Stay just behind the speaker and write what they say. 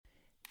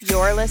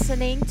You're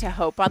listening to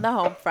Hope on the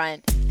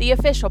Homefront, the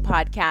official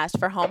podcast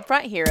for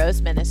Homefront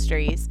Heroes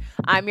Ministries.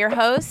 I'm your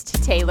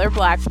host, Taylor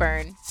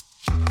Blackburn.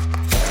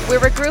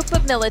 We're a group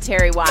of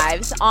military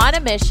wives on a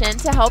mission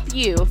to help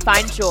you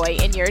find joy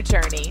in your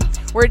journey.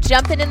 We're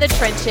jumping in the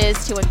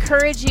trenches to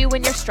encourage you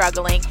when you're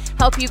struggling,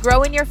 help you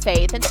grow in your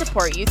faith, and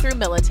support you through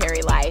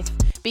military life.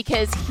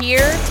 Because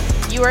here,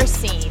 you are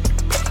seen.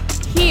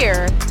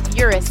 Here,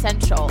 you're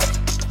essential.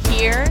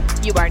 Here,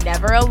 you are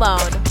never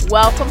alone.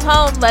 Welcome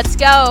home. Let's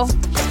go.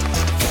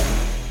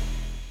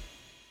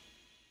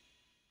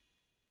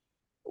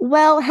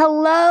 Well,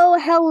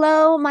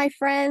 hello, my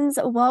friends.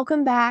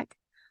 Welcome back.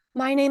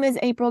 My name is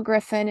April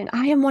Griffin, and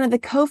I am one of the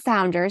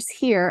co-founders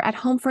here at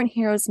Homefront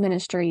Heroes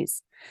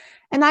Ministries.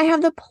 And I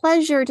have the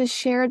pleasure to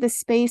share this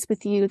space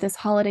with you this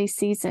holiday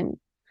season.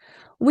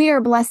 We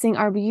are blessing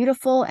our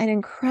beautiful and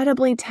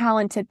incredibly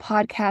talented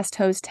podcast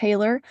host,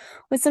 Taylor,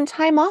 with some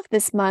time off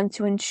this month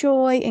to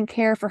enjoy and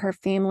care for her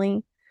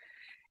family.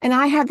 And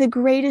I have the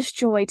greatest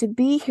joy to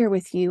be here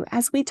with you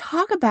as we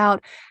talk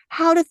about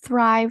how to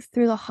thrive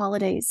through the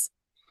holidays.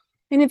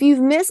 And if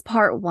you've missed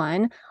part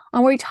one,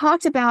 where we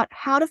talked about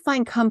how to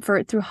find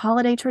comfort through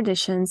holiday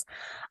traditions,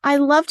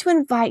 I'd love to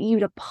invite you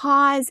to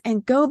pause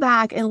and go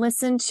back and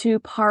listen to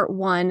part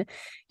one.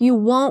 You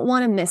won't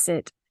want to miss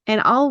it,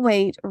 and I'll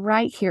wait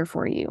right here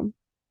for you.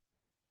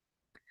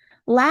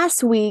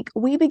 Last week,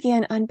 we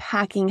began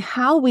unpacking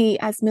how we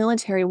as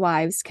military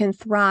wives can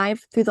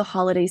thrive through the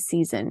holiday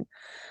season.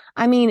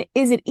 I mean,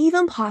 is it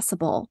even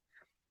possible?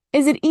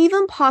 Is it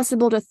even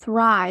possible to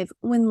thrive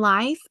when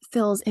life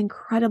feels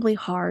incredibly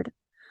hard?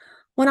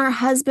 When our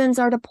husbands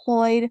are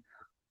deployed,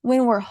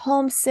 when we're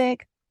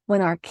homesick,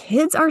 when our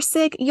kids are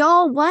sick?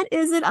 Y'all, what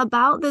is it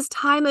about this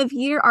time of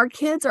year? Our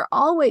kids are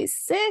always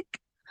sick.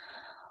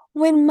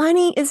 When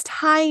money is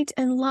tight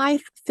and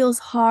life feels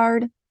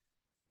hard,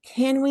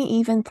 can we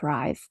even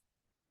thrive?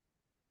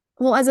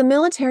 Well, as a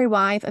military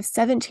wife of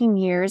 17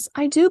 years,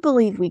 I do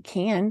believe we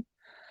can.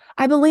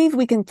 I believe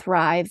we can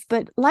thrive,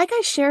 but like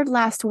I shared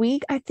last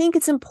week, I think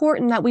it's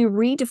important that we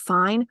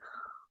redefine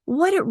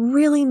what it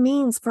really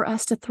means for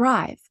us to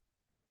thrive.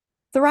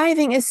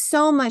 Thriving is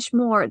so much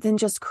more than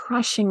just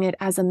crushing it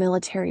as a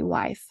military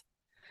wife.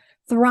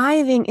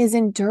 Thriving is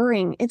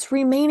enduring. It's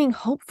remaining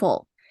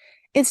hopeful.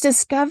 It's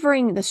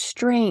discovering the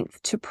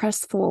strength to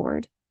press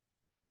forward.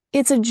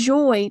 It's a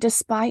joy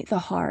despite the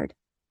hard.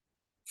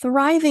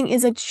 Thriving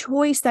is a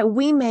choice that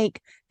we make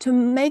to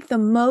make the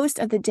most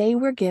of the day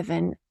we're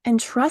given and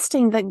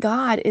trusting that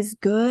God is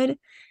good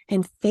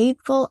and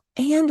faithful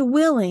and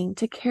willing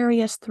to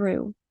carry us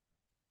through.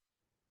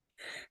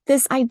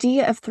 This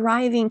idea of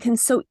thriving can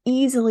so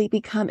easily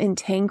become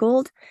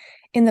entangled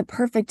in the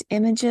perfect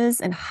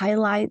images and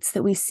highlights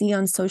that we see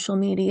on social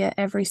media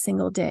every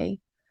single day.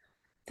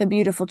 The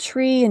beautiful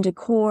tree and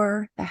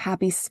decor, the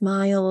happy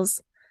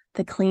smiles,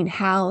 the clean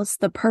house,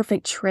 the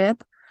perfect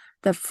trip,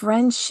 the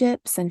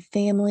friendships and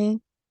family.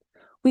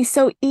 We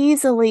so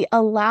easily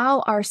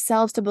allow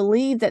ourselves to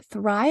believe that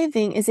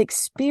thriving is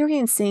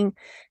experiencing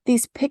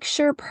these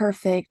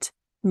picture-perfect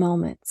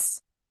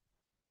moments.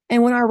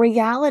 And when our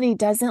reality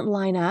doesn't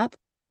line up,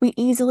 we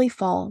easily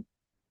fall.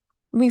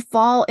 We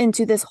fall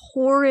into this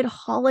horrid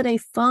holiday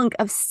funk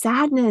of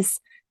sadness,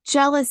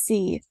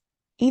 jealousy,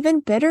 even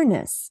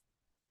bitterness,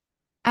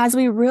 as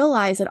we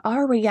realize that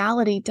our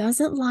reality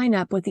doesn't line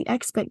up with the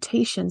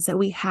expectations that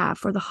we have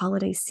for the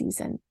holiday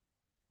season.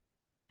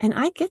 And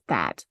I get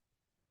that.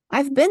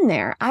 I've been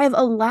there. I have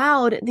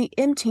allowed the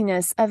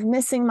emptiness of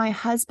missing my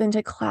husband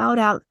to cloud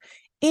out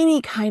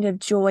any kind of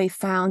joy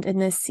found in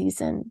this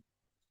season.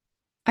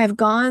 I've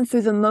gone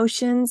through the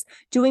motions,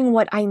 doing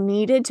what I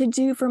needed to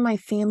do for my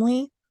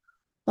family,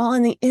 while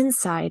on the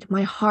inside,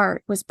 my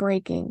heart was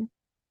breaking.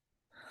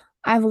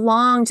 I've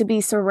longed to be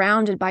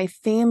surrounded by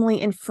family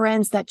and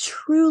friends that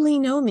truly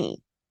know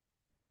me.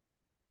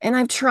 And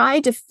I've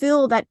tried to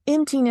fill that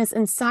emptiness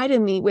inside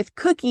of me with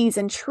cookies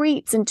and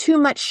treats and too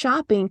much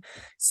shopping,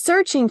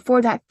 searching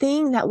for that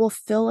thing that will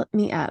fill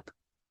me up.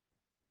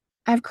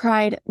 I've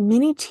cried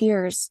many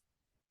tears,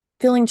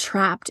 feeling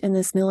trapped in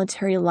this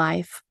military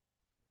life,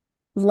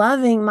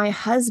 loving my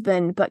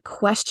husband, but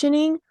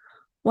questioning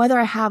whether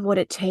I have what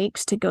it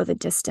takes to go the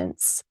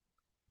distance.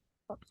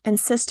 And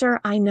sister,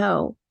 I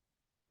know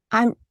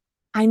I'm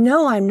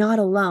not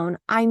alone.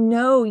 I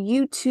know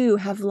you too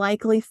have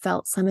likely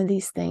felt some of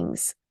these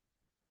things.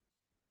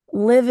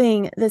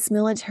 Living this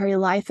military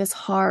life is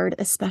hard,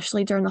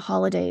 especially during the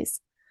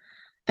holidays.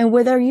 And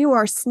whether you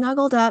are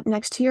snuggled up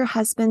next to your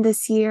husband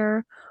this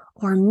year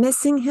or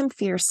missing him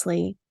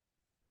fiercely,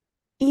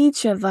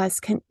 each of us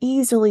can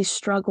easily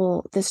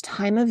struggle this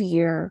time of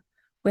year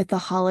with the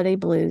holiday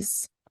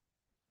blues.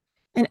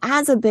 And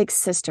as a big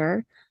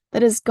sister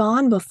that has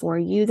gone before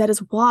you, that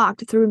has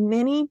walked through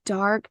many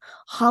dark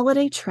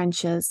holiday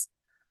trenches,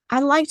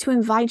 I'd like to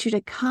invite you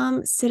to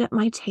come sit at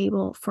my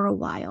table for a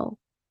while.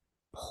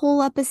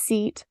 Pull up a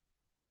seat.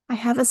 I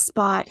have a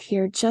spot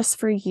here just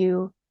for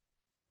you.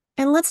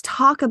 And let's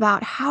talk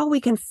about how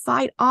we can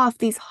fight off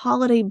these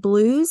holiday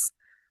blues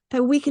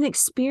that we can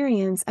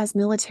experience as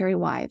military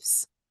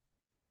wives.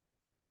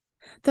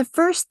 The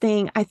first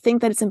thing I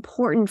think that it's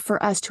important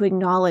for us to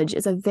acknowledge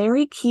is a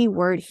very key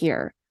word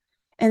here,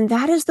 and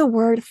that is the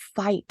word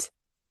fight.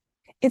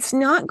 It's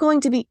not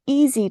going to be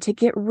easy to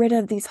get rid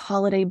of these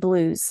holiday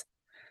blues.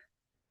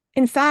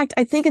 In fact,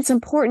 I think it's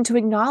important to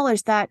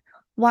acknowledge that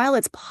while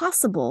it's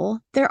possible,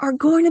 there are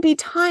going to be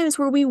times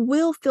where we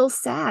will feel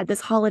sad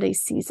this holiday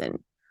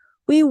season.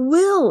 We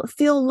will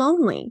feel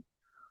lonely.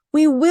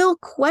 We will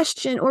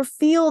question or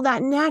feel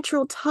that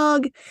natural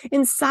tug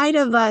inside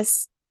of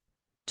us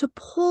to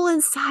pull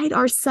inside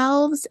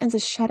ourselves and to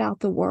shut out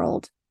the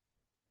world.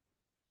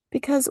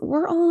 Because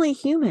we're only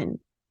human.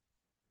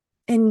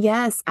 And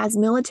yes, as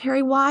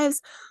military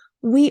wives,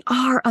 we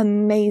are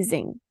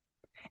amazing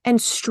and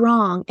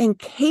strong and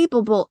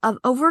capable of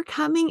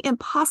overcoming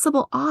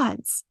impossible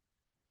odds.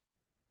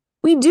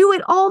 We do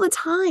it all the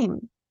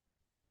time,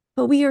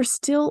 but we are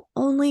still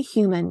only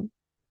human.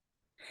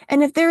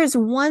 And if there is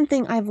one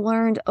thing I've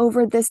learned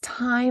over this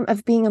time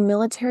of being a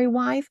military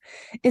wife,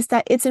 is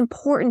that it's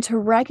important to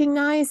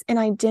recognize and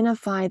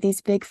identify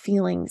these big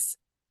feelings.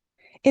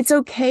 It's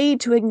okay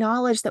to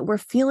acknowledge that we're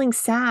feeling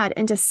sad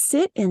and to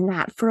sit in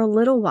that for a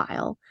little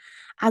while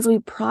as we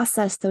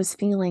process those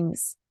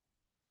feelings.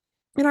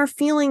 And our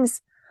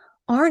feelings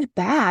aren't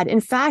bad.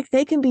 In fact,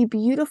 they can be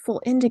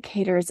beautiful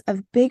indicators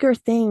of bigger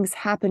things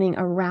happening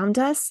around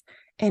us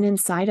and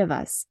inside of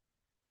us.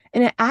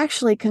 And it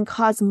actually can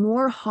cause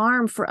more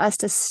harm for us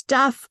to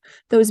stuff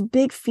those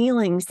big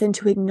feelings than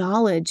to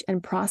acknowledge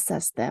and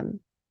process them.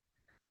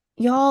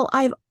 Y'all,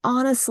 I've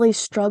honestly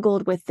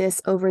struggled with this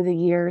over the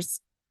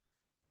years.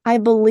 I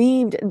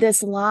believed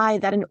this lie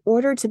that in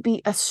order to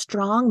be a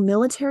strong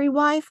military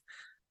wife,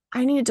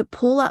 I needed to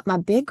pull up my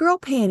big girl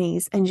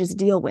panties and just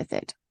deal with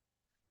it.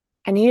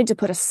 I needed to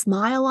put a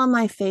smile on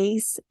my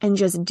face and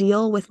just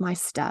deal with my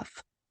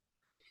stuff.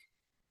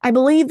 I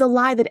believed the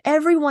lie that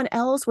everyone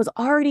else was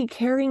already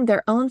carrying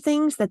their own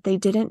things that they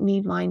didn't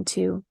need mine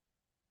too.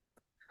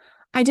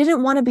 I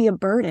didn't want to be a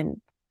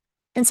burden.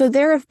 And so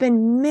there have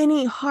been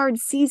many hard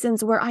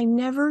seasons where I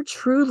never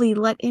truly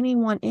let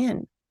anyone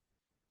in.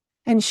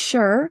 And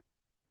sure,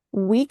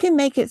 we can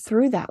make it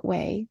through that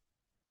way,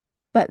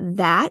 but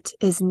that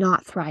is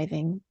not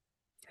thriving.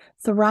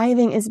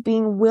 Thriving is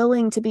being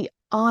willing to be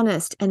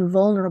honest and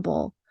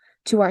vulnerable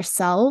to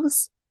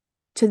ourselves,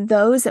 to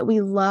those that we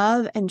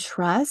love and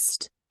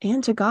trust,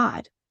 and to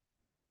God.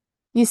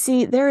 You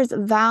see, there is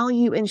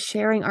value in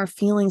sharing our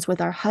feelings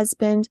with our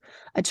husband,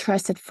 a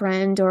trusted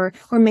friend, or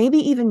maybe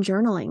even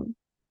journaling.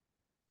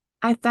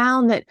 I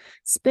found that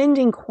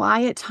spending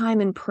quiet time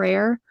in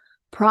prayer,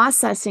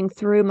 processing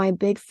through my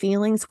big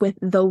feelings with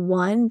the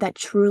one that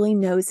truly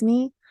knows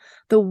me,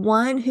 the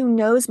one who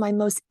knows my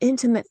most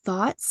intimate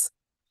thoughts,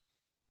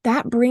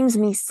 that brings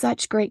me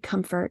such great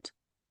comfort.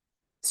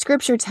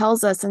 Scripture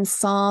tells us in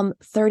Psalm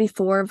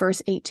 34,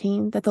 verse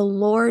 18, that the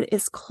Lord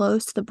is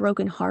close to the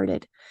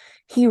brokenhearted.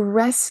 He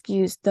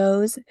rescues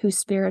those whose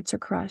spirits are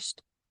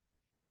crushed.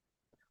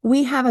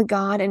 We have a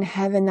God in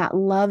heaven that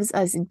loves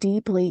us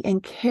deeply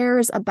and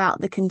cares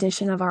about the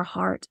condition of our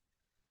heart.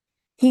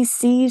 He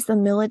sees the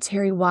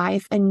military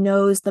wife and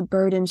knows the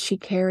burdens she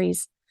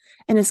carries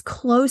and is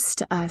close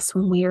to us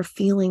when we are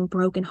feeling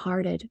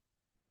brokenhearted.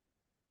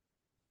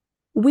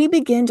 We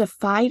begin to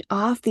fight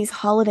off these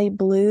holiday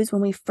blues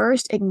when we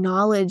first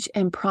acknowledge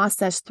and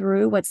process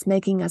through what's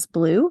making us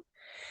blue,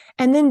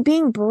 and then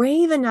being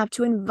brave enough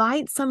to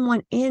invite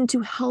someone in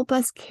to help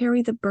us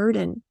carry the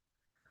burden.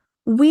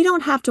 We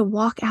don't have to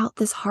walk out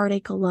this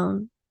heartache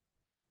alone.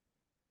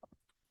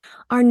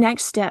 Our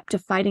next step to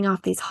fighting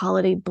off these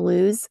holiday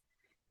blues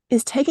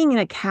is taking an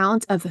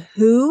account of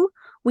who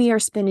we are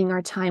spending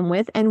our time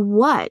with and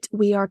what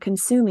we are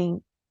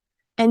consuming.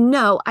 And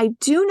no, I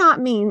do not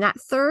mean that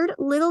third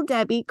Little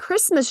Debbie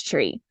Christmas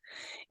tree.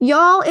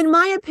 Y'all, in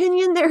my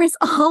opinion, there is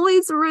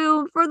always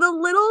room for the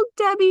Little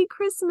Debbie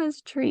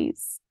Christmas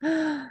trees.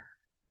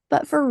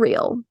 But for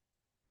real,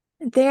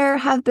 there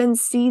have been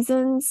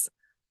seasons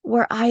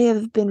where I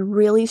have been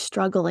really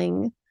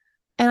struggling,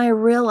 and I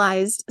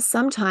realized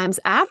sometimes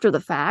after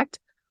the fact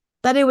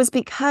that it was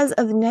because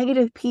of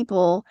negative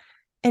people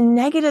and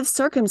negative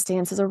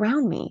circumstances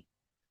around me.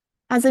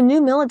 As a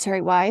new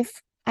military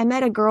wife, I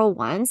met a girl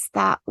once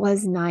that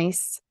was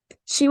nice.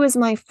 She was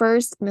my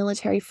first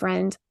military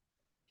friend.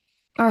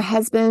 Our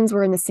husbands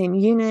were in the same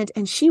unit,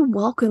 and she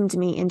welcomed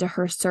me into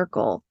her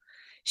circle.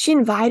 She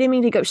invited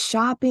me to go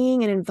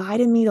shopping and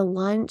invited me to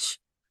lunch.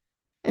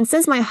 And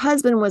since my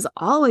husband was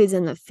always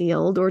in the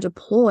field or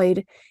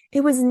deployed,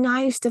 it was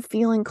nice to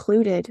feel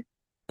included.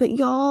 But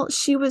y'all,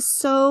 she was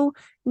so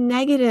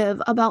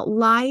negative about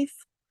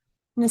life,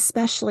 and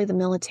especially the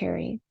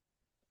military.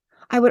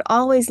 I would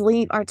always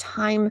leave our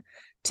time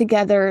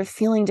together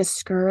feeling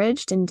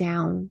discouraged and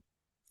down.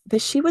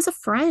 But she was a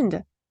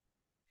friend.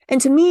 And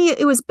to me,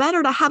 it was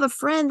better to have a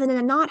friend than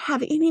to not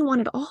have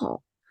anyone at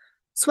all.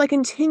 So I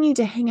continued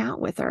to hang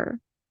out with her.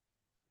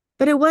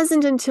 But it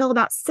wasn't until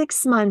about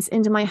 6 months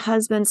into my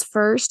husband's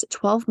first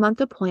 12-month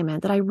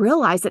deployment that I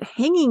realized that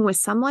hanging with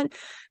someone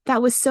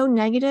that was so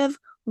negative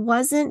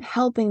wasn't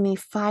helping me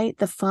fight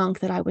the funk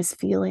that I was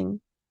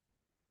feeling.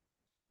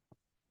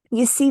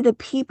 You see, the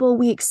people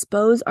we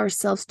expose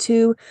ourselves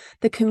to,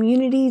 the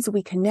communities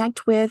we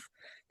connect with,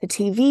 the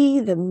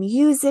TV, the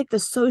music, the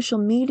social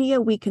media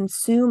we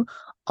consume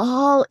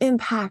all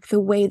impact the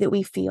way that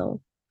we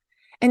feel.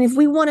 And if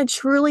we want to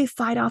truly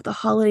fight off the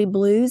holiday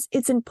blues,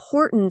 it's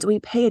important we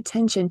pay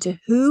attention to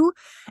who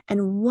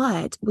and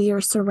what we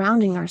are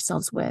surrounding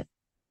ourselves with.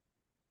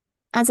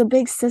 As a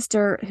big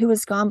sister who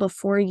has gone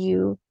before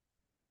you,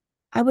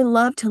 I would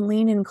love to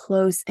lean in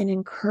close and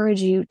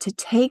encourage you to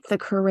take the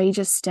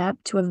courageous step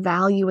to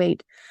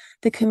evaluate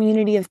the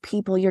community of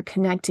people you're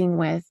connecting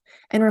with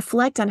and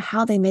reflect on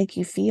how they make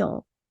you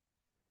feel.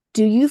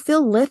 Do you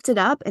feel lifted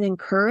up and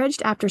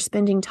encouraged after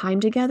spending time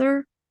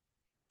together?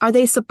 Are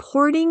they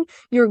supporting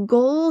your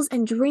goals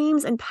and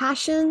dreams and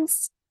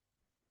passions?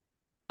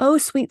 Oh,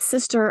 sweet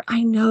sister,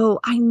 I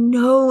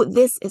know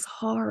this is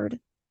hard.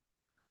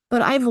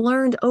 But I've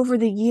learned over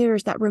the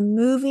years that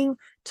removing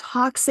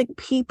toxic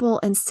people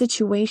and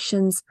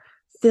situations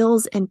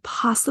feels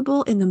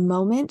impossible in the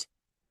moment,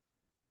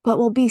 but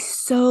will be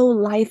so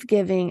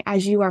life-giving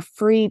as you are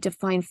free to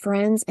find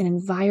friends and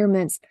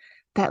environments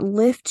that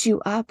lift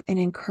you up and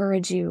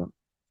encourage you.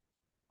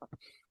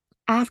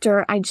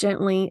 After I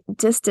gently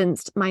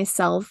distanced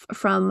myself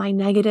from my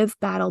negative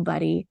battle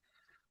buddy,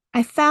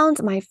 I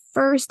found my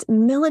first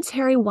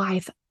military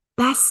wife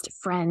best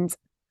friend.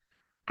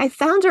 I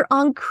found her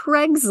on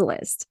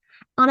Craigslist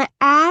on an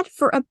ad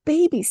for a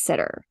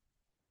babysitter.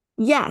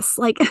 Yes,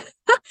 like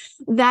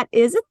that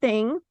is a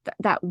thing.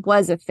 That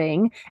was a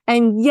thing.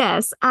 And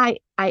yes, I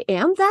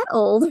am that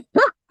old.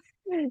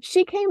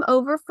 She came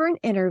over for an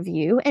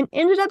interview and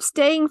ended up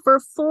staying for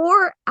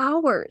 4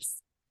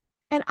 hours.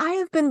 And I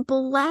have been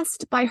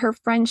blessed by her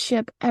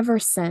friendship ever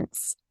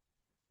since.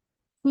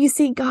 You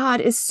see, God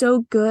is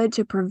so good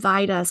to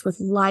provide us with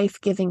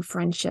life-giving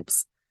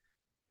friendships.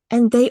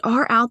 And they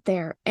are out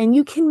there, and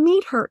you can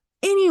meet her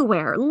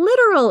anywhere,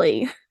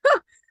 literally.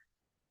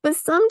 But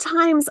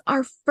sometimes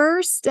our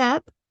first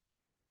step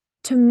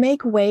to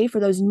make way for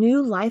those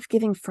new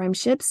life-giving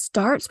friendships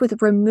starts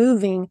with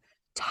removing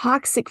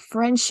toxic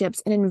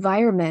friendships and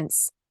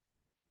environments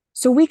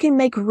so we can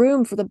make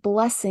room for the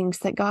blessings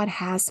that God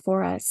has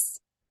for us.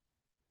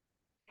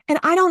 And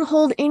I don't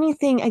hold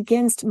anything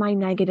against my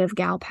negative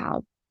gal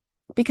pal,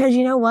 because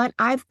you know what?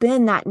 I've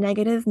been that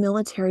negative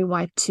military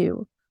wife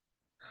too.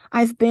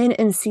 I've been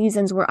in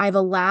seasons where I've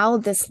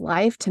allowed this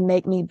life to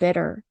make me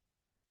bitter.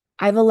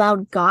 I've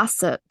allowed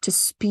gossip to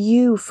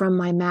spew from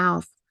my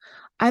mouth.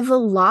 I've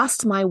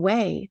lost my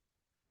way.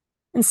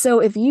 And so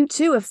if you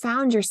too have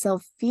found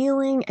yourself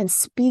feeling and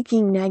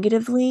speaking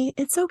negatively,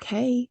 it's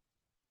okay.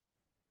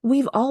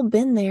 We've all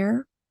been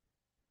there.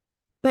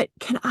 But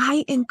can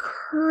I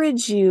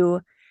encourage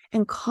you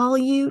and call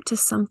you to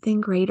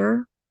something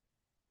greater?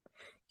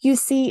 You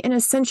see, an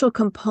essential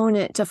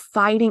component to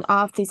fighting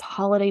off these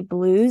holiday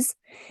blues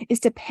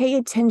is to pay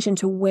attention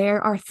to where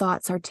our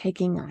thoughts are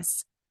taking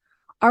us.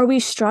 Are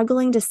we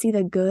struggling to see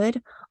the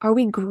good? Are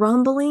we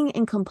grumbling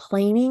and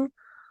complaining?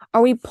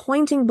 Are we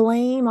pointing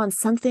blame on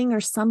something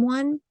or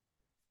someone?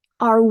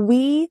 Are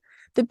we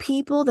the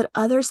people that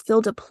others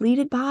feel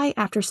depleted by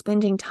after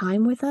spending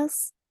time with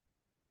us?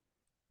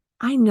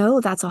 I know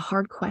that's a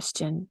hard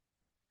question.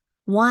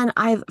 One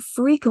I've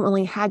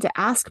frequently had to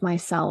ask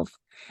myself.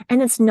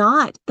 And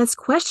this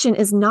question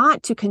is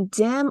not to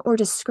condemn or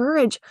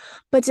discourage,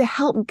 but to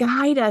help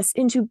guide us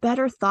into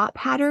better thought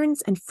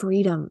patterns and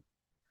freedom.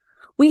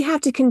 We have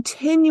to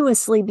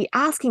continuously be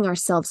asking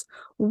ourselves,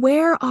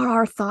 where are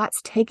our thoughts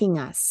taking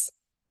us?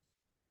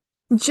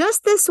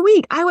 Just this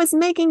week, I was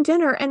making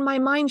dinner and my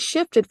mind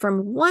shifted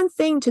from one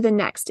thing to the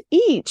next,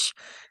 each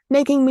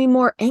making me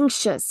more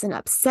anxious and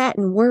upset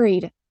and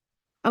worried.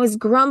 I was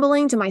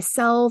grumbling to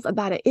myself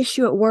about an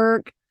issue at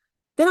work.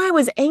 Then I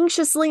was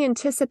anxiously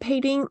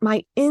anticipating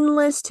my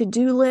endless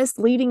to-do list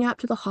leading up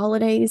to the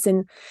holidays.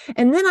 And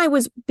then I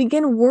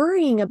began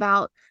worrying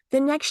about the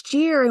next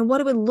year and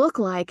what it would look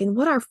like and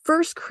what our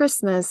first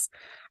Christmas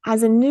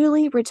as a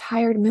newly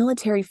retired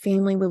military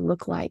family would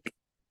look like.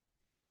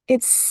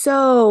 It's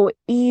so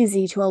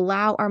easy to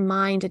allow our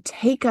mind to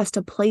take us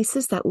to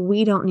places that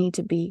we don't need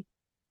to be.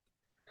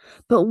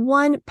 But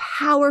one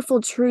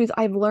powerful truth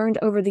I've learned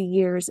over the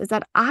years is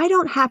that I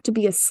don't have to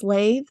be a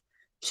slave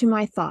to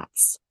my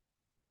thoughts.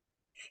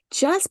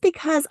 Just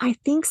because I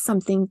think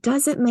something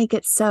doesn't make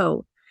it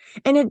so,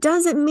 and it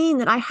doesn't mean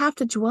that I have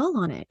to dwell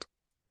on it.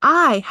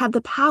 I have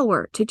the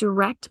power to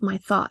direct my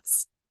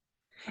thoughts.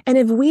 And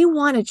if we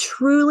want to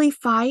truly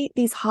fight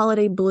these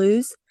holiday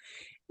blues,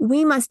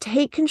 we must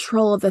take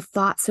control of the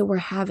thoughts that we're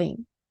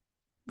having.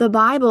 The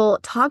Bible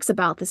talks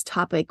about this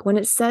topic when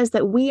it says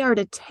that we are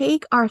to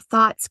take our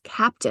thoughts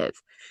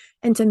captive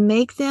and to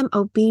make them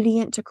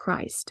obedient to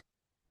Christ.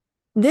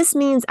 This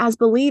means as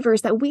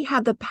believers that we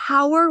have the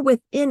power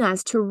within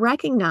us to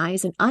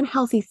recognize an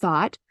unhealthy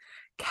thought,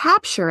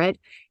 capture it,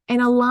 and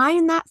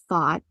align that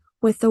thought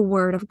with the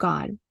Word of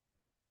God.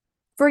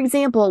 For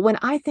example, when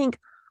I think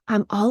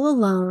I'm all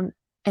alone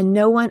and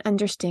no one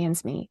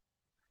understands me,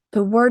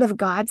 the Word of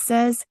God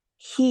says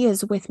He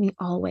is with me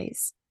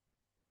always.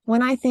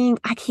 When I think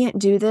I can't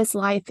do this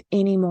life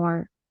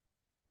anymore,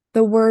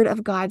 The word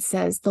of God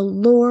says, the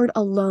Lord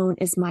alone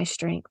is my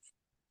strength.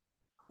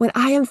 When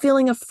I am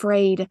feeling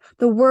afraid,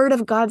 the word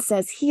of God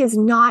says he has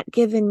not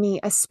given me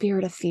a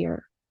spirit of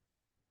fear.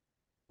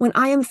 When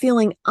I am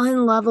feeling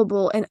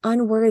unlovable and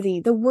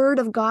unworthy, the word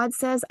of God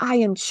says I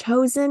am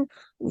chosen,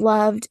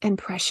 loved, and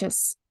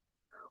precious.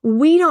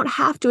 We don't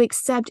have to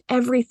accept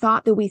every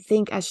thought that we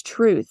think as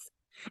truth,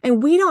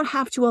 and we don't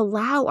have to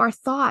allow our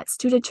thoughts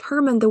to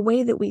determine the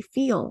way that we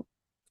feel.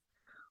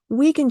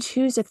 We can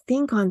choose to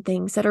think on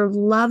things that are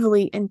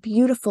lovely and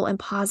beautiful and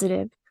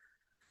positive.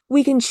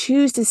 We can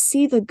choose to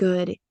see the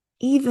good,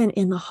 even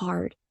in the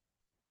hard.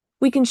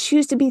 We can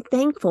choose to be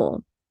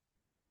thankful,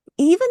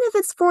 even if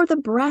it's for the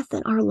breath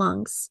in our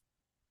lungs.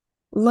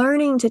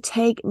 Learning to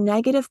take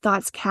negative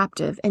thoughts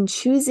captive and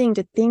choosing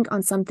to think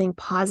on something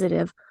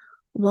positive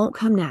won't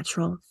come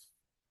natural.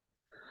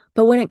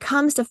 But when it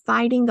comes to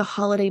fighting the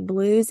holiday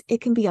blues, it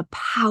can be a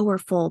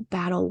powerful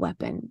battle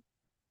weapon.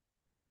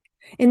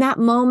 In that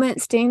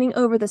moment, standing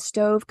over the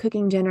stove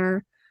cooking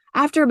dinner,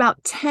 after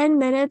about 10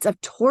 minutes of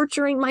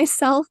torturing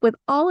myself with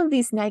all of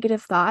these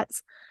negative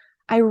thoughts,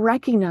 I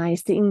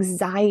recognized the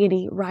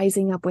anxiety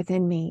rising up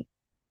within me.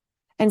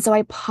 And so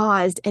I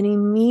paused and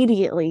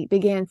immediately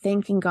began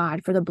thanking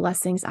God for the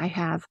blessings I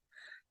have.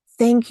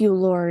 Thank you,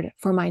 Lord,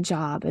 for my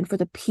job and for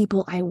the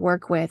people I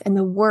work with and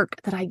the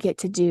work that I get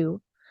to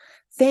do.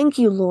 Thank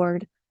you,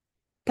 Lord,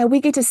 that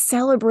we get to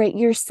celebrate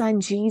your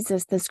son,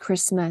 Jesus, this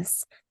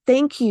Christmas.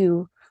 Thank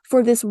you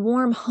for this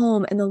warm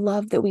home and the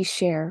love that we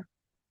share.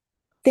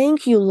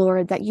 Thank you,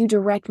 Lord, that you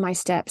direct my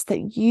steps,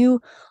 that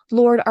you,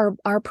 Lord, are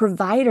our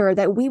provider,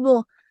 that we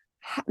will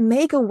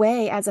make a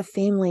way as a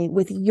family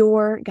with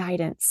your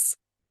guidance.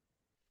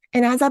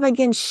 And as I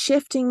begin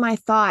shifting my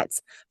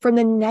thoughts from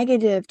the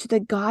negative to the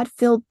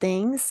God-filled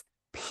things,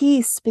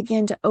 peace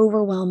began to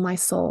overwhelm my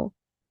soul.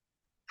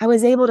 I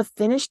was able to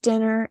finish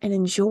dinner and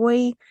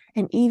enjoy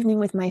an evening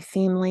with my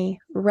family,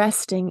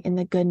 resting in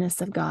the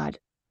goodness of God.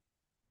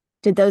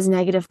 Did those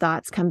negative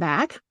thoughts come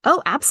back?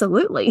 Oh,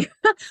 absolutely.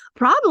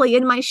 Probably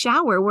in my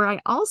shower, where I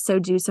also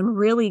do some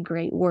really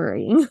great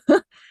worrying.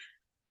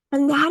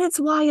 And that is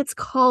why it's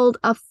called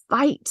a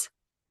fight.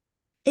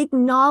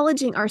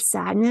 Acknowledging our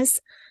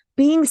sadness,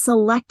 being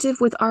selective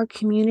with our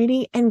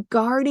community, and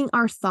guarding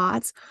our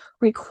thoughts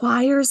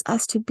requires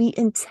us to be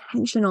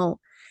intentional.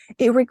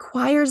 It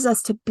requires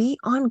us to be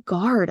on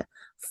guard,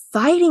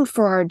 fighting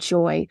for our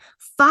joy,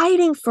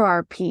 fighting for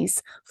our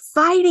peace,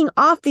 fighting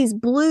off these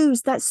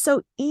blues that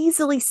so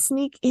easily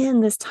sneak in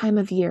this time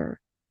of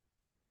year.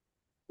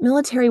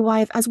 Military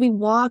wife, as we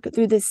walk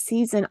through this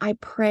season, I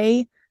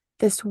pray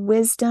this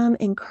wisdom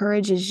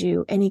encourages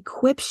you and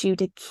equips you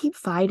to keep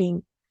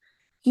fighting.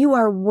 You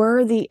are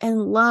worthy and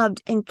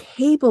loved and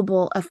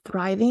capable of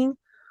thriving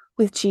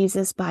with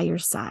Jesus by your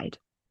side.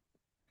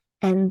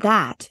 And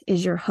that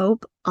is your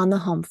hope on the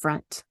home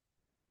front.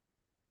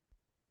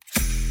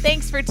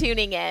 Thanks for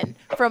tuning in.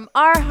 From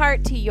our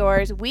heart to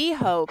yours, we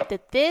hope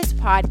that this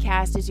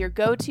podcast is your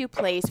go-to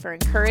place for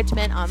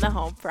encouragement on the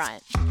home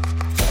front.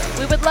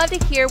 We would love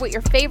to hear what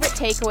your favorite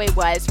takeaway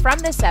was from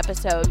this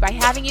episode by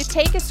having you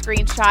take a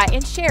screenshot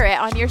and share it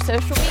on your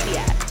social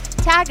media.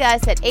 Tag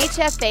us at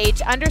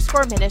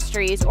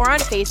HFH_ministries or on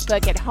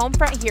Facebook at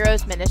Homefront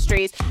Heroes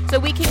Ministries so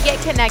we can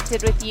get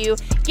connected with you,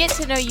 get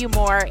to know you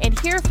more, and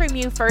hear from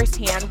you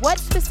firsthand what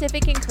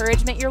specific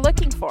encouragement you're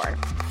looking for.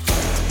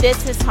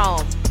 This is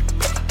home.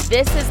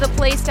 This is the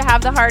place to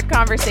have the hard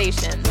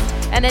conversations.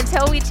 And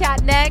until we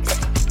chat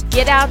next,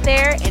 get out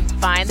there and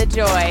find the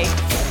joy.